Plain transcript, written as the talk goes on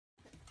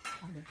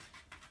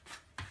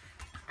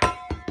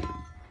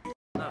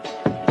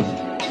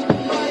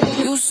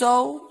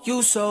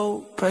You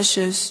so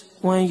precious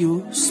when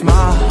you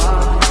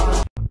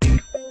smile.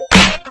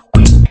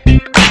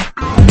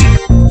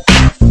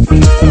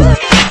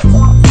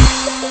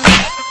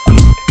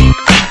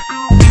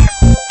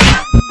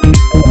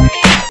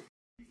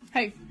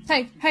 Hey,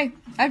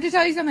 I have to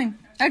tell you something.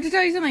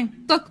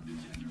 Look,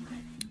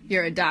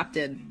 you're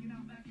adopted.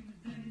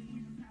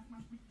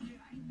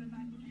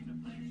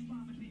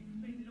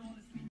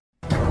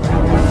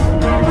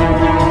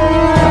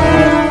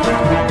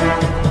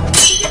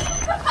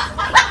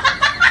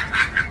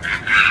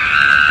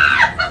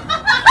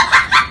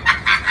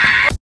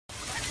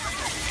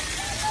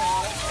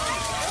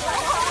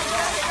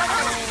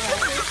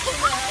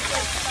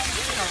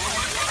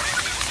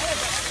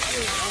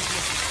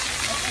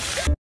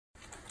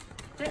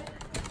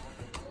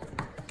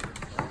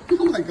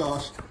 Oh my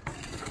gosh.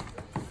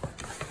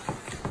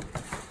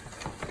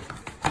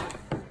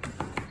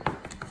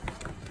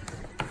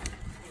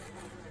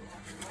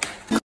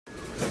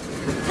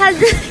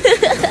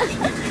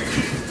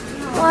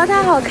哇，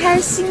他好开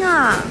心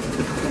啊！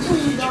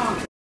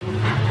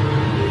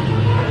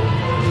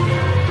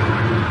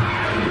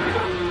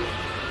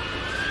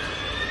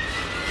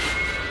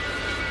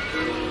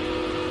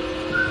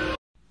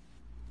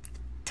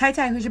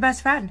 Tai, who's your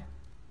best friend?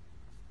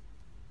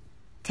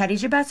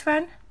 Teddy's your best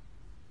friend?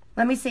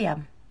 Let me see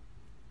him.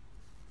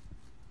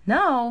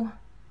 No.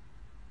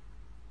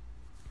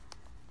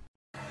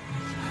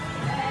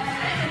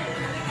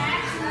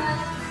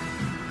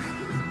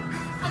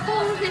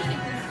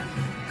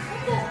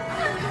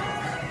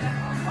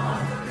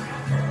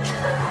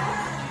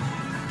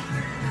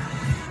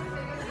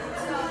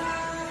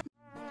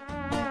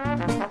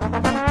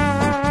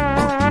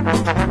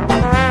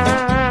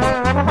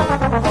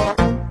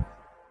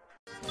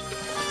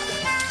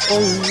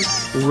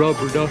 Oh,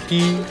 rubber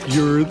ducky,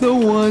 you're the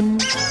one.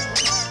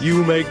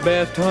 You make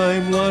bath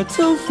time lots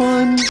of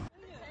fun.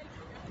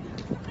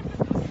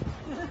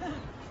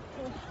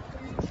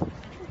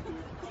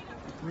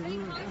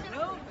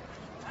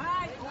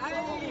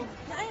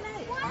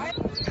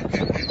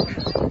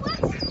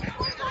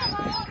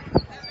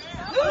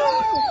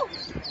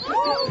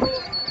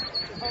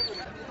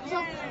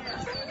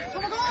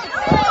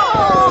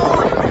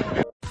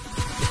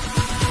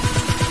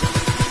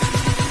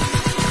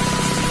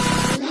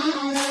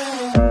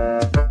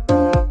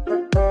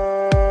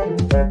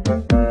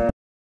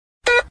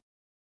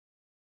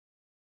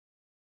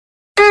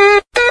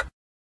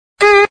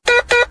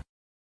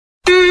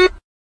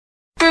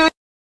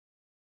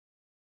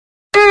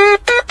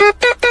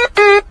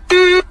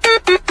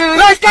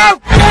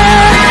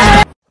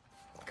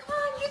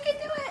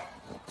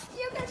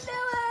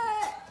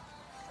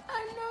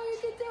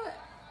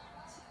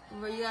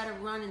 You gotta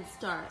run and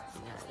start.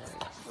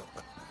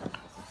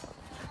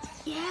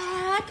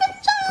 Yeah, good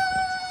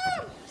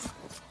job!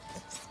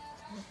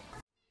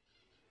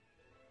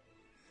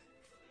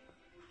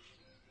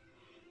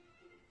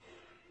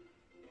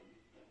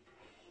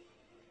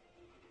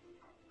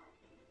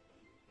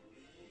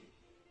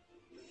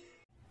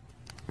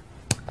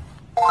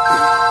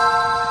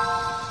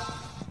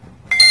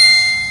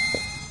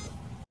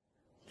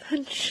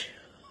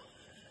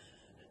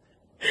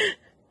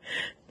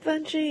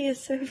 Bungie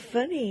is so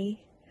funny.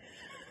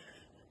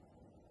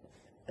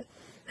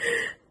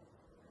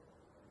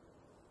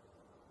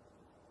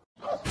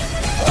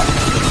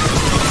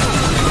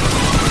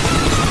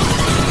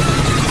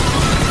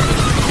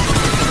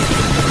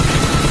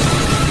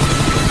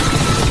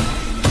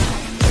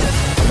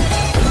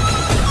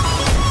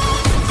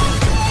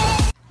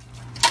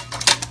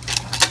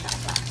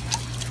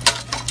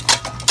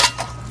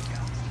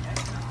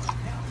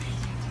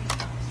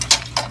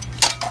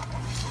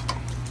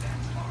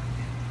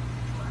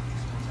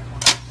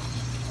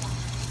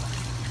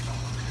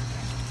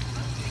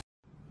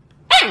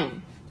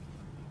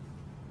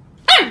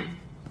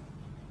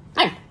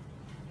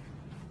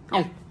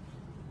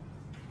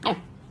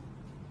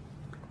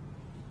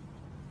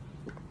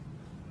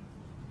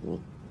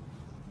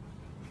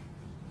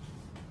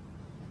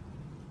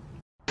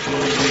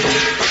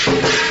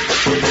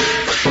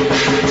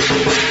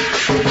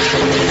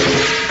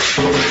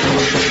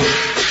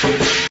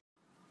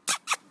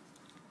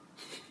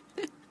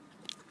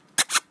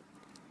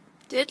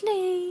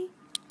 Diddley.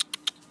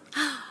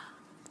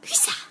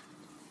 Кися.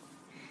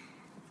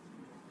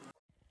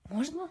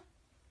 Можно?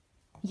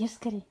 Ешь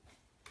скорее.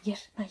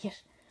 Ешь, на,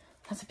 ешь.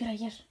 На, забирай,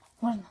 ешь.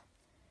 Можно?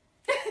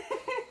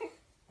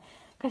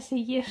 Кася,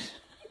 ешь.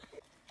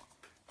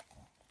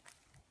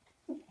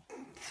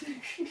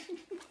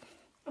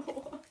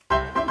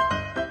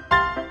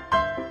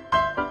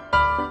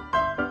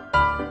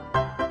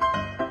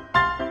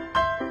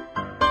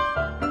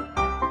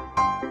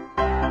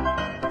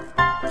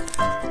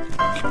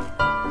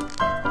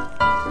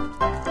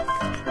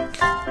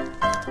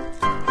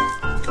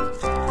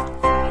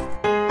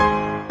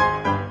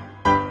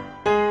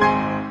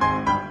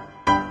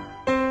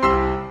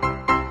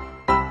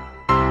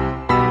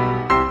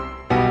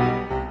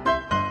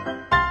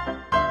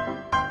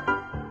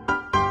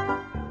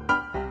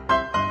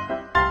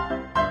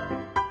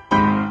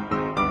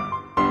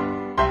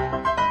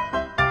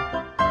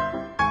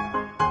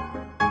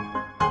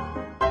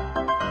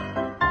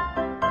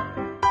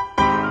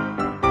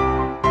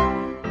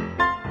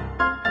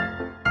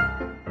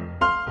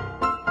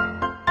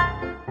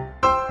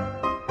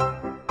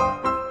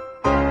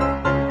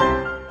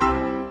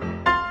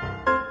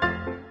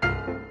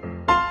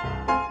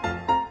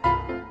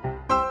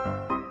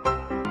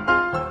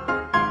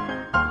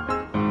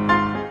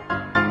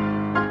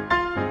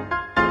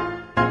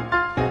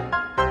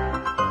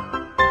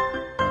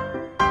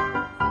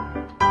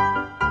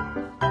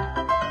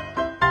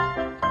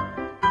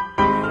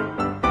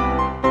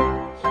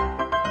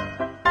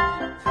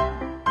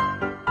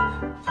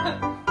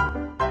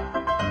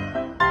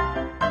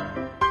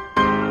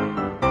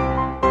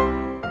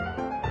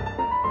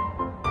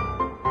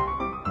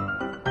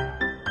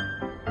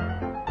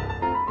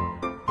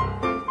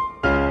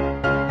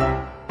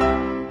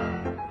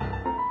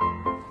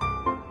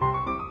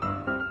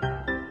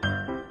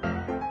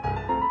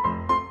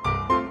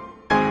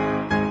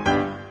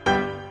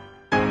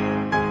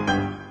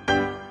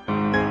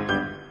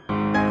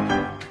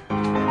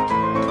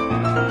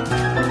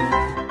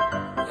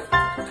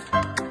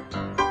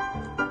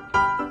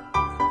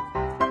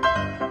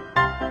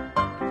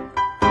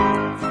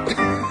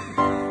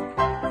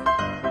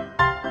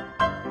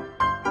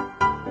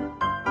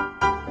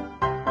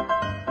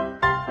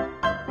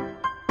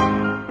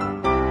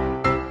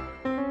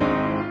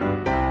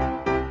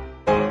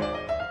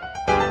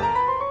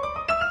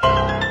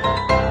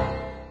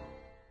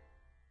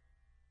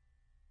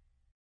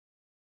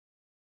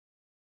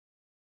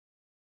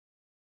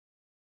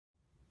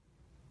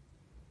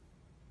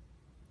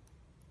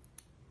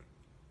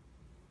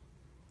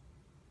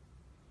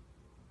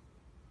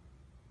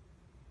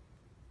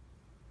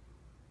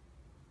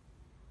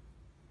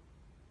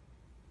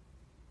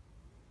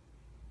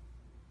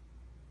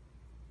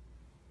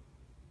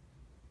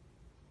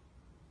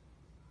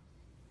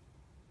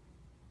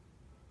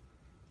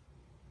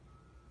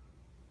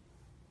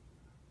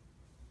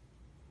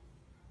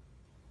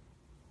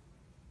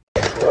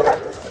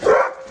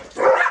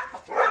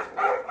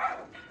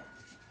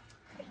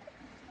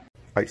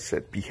 I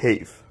said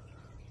behave.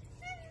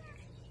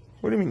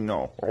 What do you mean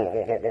no?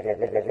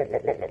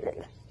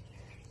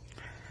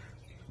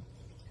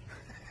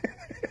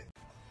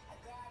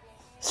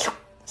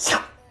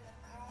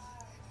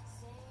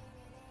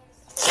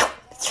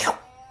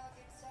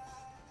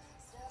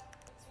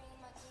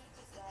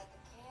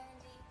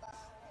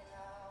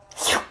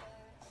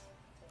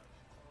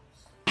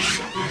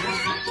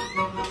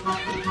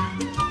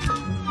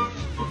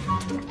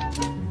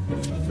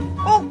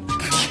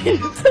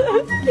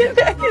 Get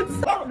back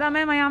inside.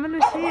 Dame, mayaman mo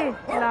siya.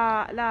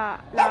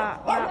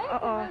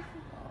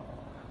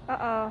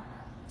 Uh-oh.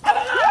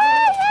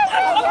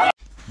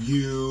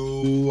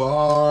 You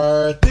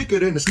are thicker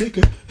than a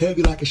Snicker,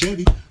 heavy like a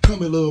Chevy. Come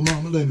here, little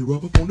mama, let me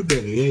rub up on the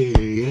belly.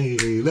 Hey,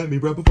 hey, let me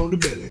rub up on the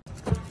belly.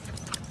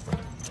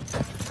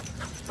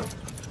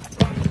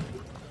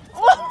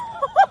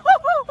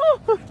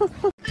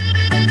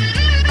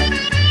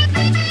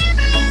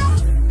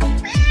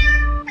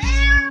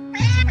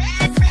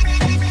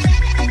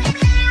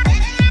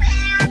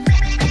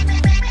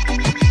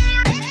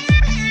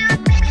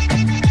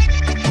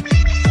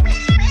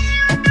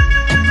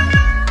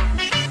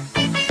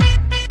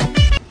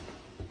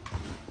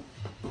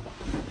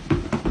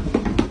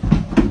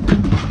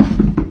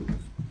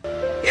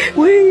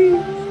 Wee.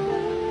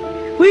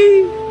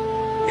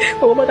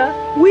 Oh my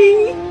god.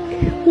 Wee.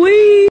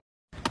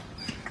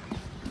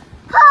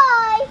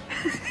 Hi.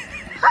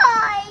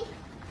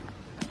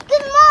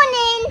 Good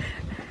morning.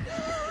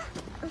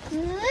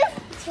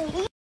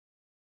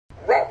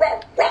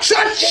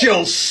 Shut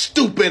your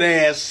stupid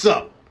ass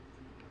up.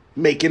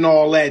 Making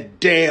all that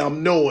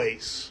damn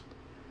noise.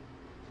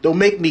 Don't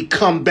make me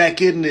come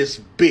back in this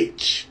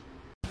bitch.